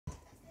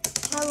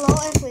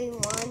play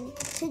one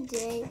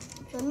today.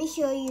 Let me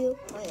show you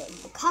my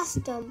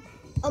custom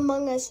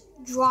Among Us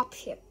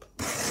Dropship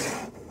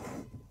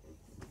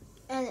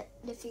and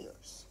the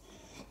figures.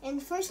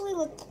 And firstly,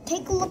 let's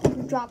take a look at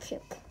the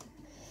Dropship.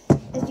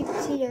 As you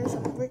can see, there's a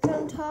brick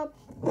on top.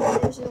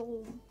 There's a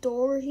little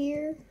door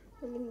here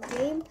in the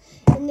game,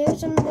 and there's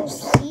some little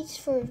seats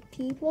for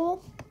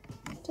people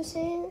to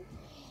sit in.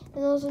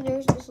 And also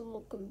there's this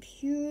little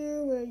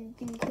computer where you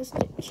can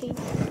custom change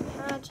your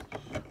hat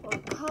or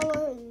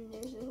color, and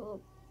there's a little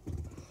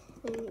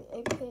thing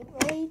I put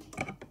right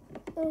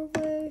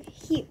over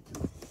here.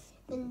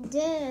 And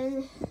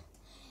then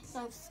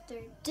after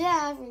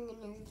that, we're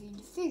gonna review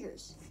the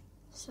figures.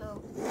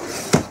 So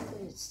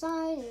put it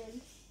aside,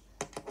 and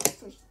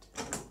first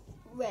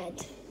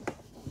red.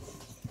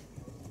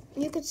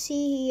 You could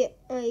see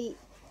I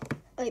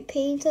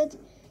painted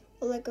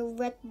like a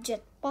red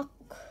jetpack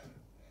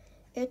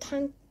air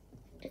tank,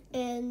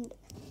 and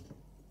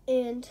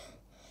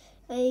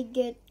I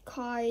get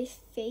Kai's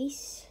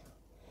face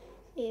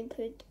and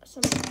put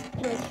some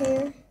red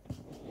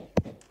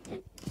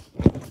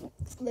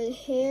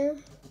hair,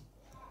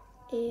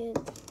 and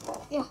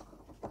yeah,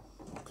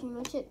 pretty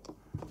much it.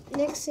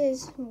 Next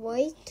is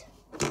white.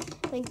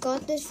 I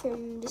got this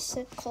from the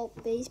set called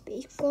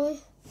Baseball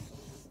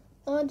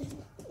Odd,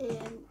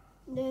 and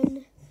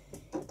then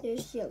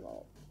there's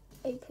yellow.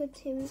 I put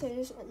him so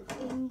there's an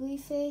angry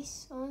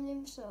face on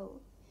him,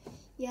 so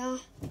yeah.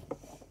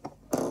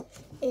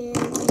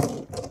 And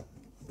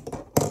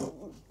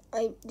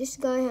this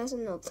guy has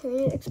an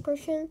alternate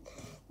expression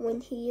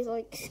when he's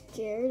like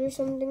scared or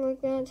something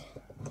like that.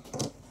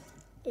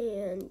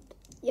 And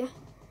yeah.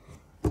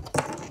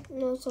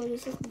 And also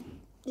this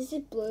is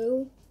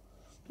blue,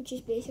 which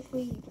is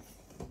basically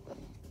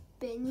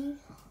Benny.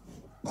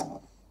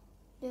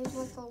 There's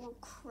like a little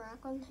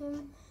crack on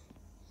him.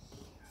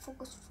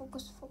 Focus.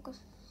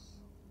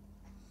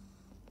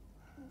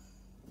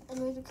 I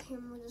know the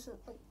camera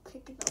doesn't like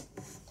pick it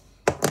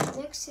up.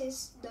 Next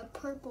is the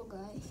purple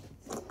guy.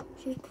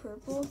 He's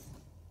purple.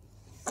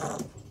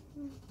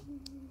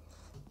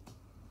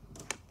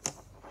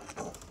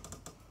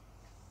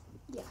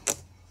 Yeah.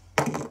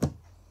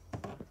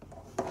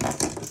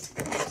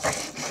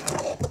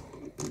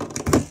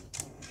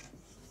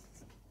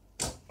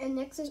 And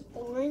next is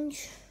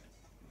orange.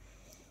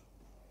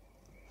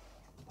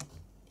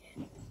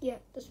 Yeah,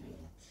 that's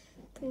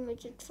pretty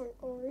much it for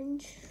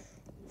orange.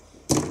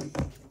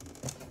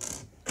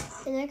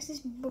 And next is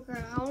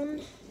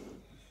brown.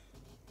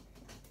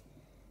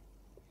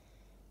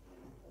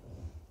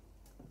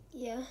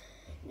 Yeah,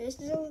 there's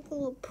like a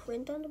little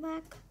print on the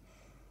back.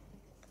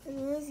 I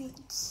don't know if you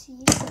can see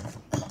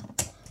it.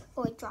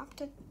 Oh, I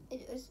dropped it.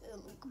 It is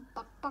like a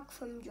backpack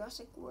from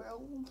Jurassic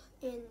World.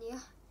 And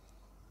yeah.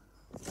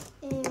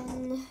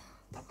 And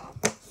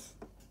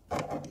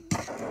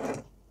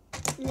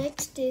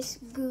next is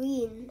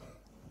green.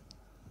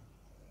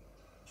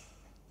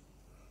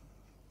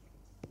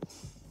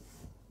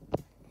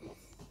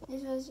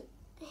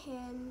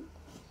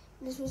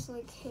 This was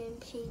like hand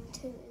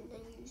painted, and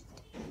I used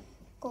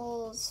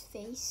Gull's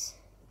face.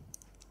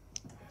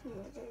 Yeah,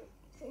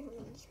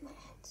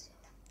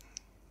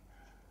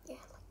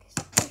 like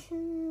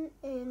expression.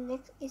 And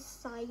next is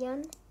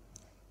cyan.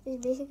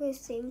 It's basically the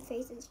same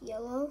face as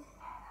yellow.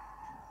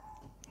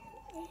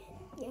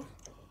 Yeah.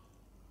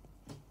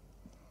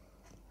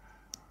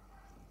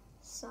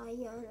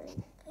 Cyan,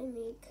 I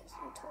made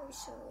custom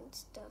torso and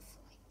stuff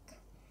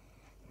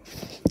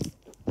like.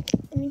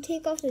 Let me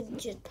take off the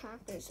jetpack.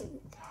 There's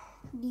some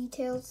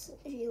details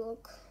if you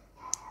look.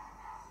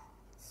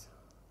 So,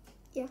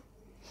 yeah.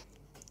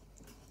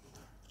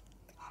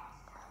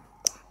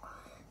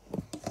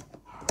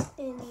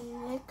 And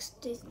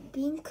next is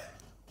pink.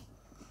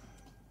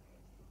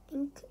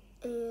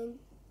 And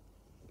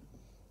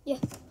yeah.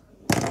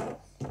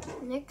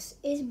 Next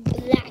is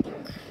black.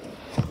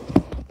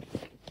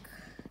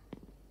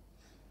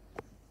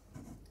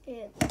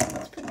 And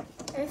let's put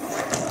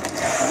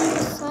everything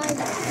aside.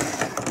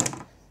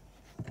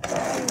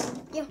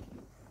 And yeah.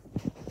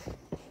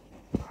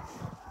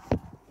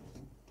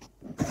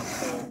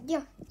 And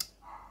yeah.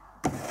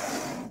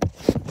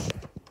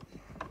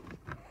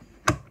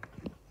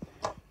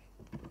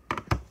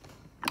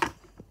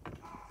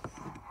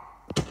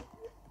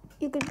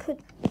 You could put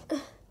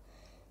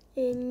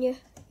and yeah,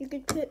 you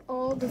could put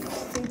all the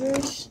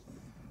figures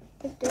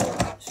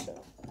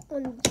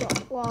on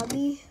the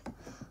lobby.